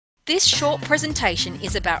This short presentation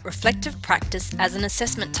is about reflective practice as an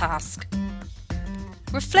assessment task.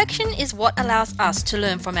 Reflection is what allows us to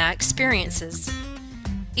learn from our experiences.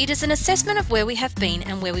 It is an assessment of where we have been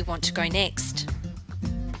and where we want to go next.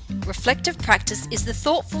 Reflective practice is the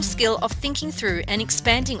thoughtful skill of thinking through and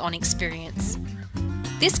expanding on experience.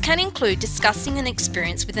 This can include discussing an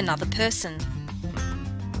experience with another person.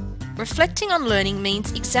 Reflecting on learning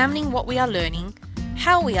means examining what we are learning,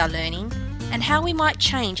 how we are learning, and how we might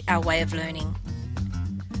change our way of learning.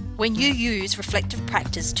 When you use reflective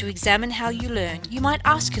practice to examine how you learn, you might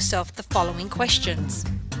ask yourself the following questions.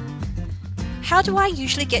 How do I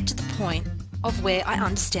usually get to the point of where I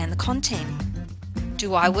understand the content?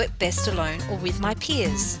 Do I work best alone or with my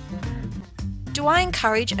peers? Do I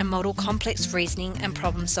encourage and model complex reasoning and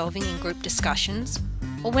problem solving in group discussions,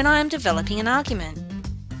 or when I am developing an argument?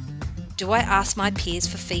 Do I ask my peers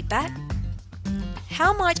for feedback?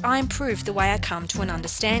 How might I improve the way I come to an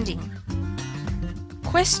understanding?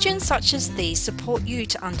 Questions such as these support you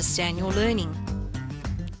to understand your learning.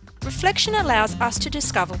 Reflection allows us to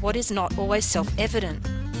discover what is not always self-evident.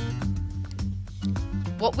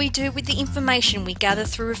 What we do with the information we gather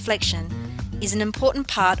through reflection is an important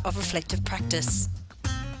part of reflective practice.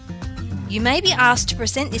 You may be asked to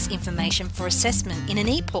present this information for assessment in an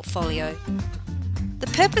e-portfolio. The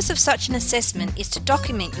purpose of such an assessment is to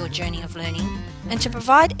document your journey of learning and to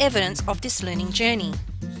provide evidence of this learning journey.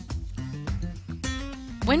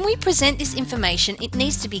 When we present this information, it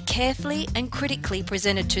needs to be carefully and critically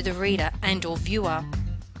presented to the reader and/or viewer.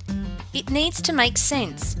 It needs to make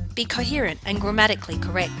sense, be coherent and grammatically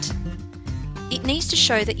correct. It needs to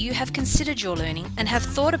show that you have considered your learning and have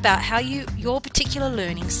thought about how your particular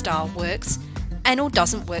learning style works and/or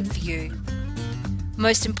doesn't work for you.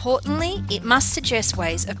 Most importantly, it must suggest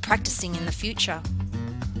ways of practicing in the future.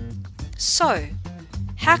 So,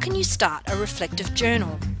 how can you start a reflective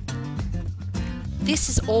journal? This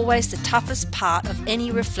is always the toughest part of any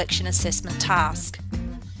reflection assessment task.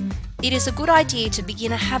 It is a good idea to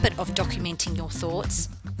begin a habit of documenting your thoughts,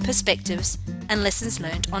 perspectives, and lessons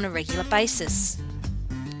learned on a regular basis.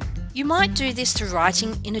 You might do this through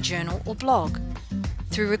writing in a journal or blog,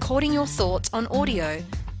 through recording your thoughts on audio,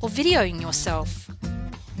 or videoing yourself.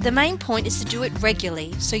 The main point is to do it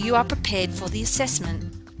regularly so you are prepared for the assessment.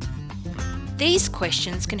 These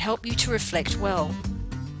questions can help you to reflect well.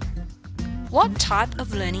 What type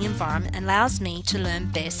of learning environment allows me to learn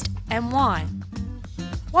best and why?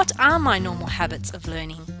 What are my normal habits of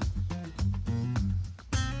learning?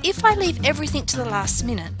 If I leave everything to the last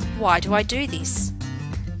minute, why do I do this?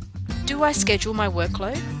 Do I schedule my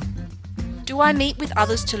workload? Do I meet with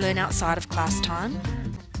others to learn outside of class time?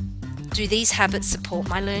 Do these habits support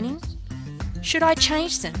my learning? Should I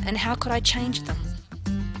change them, and how could I change them?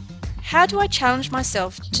 How do I challenge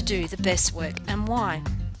myself to do the best work and why?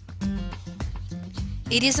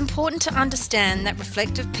 It is important to understand that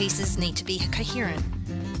reflective pieces need to be coherent,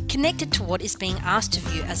 connected to what is being asked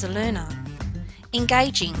of you as a learner,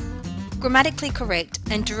 engaging, grammatically correct,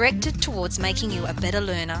 and directed towards making you a better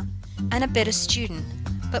learner and a better student,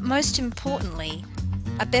 but most importantly,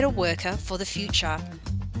 a better worker for the future.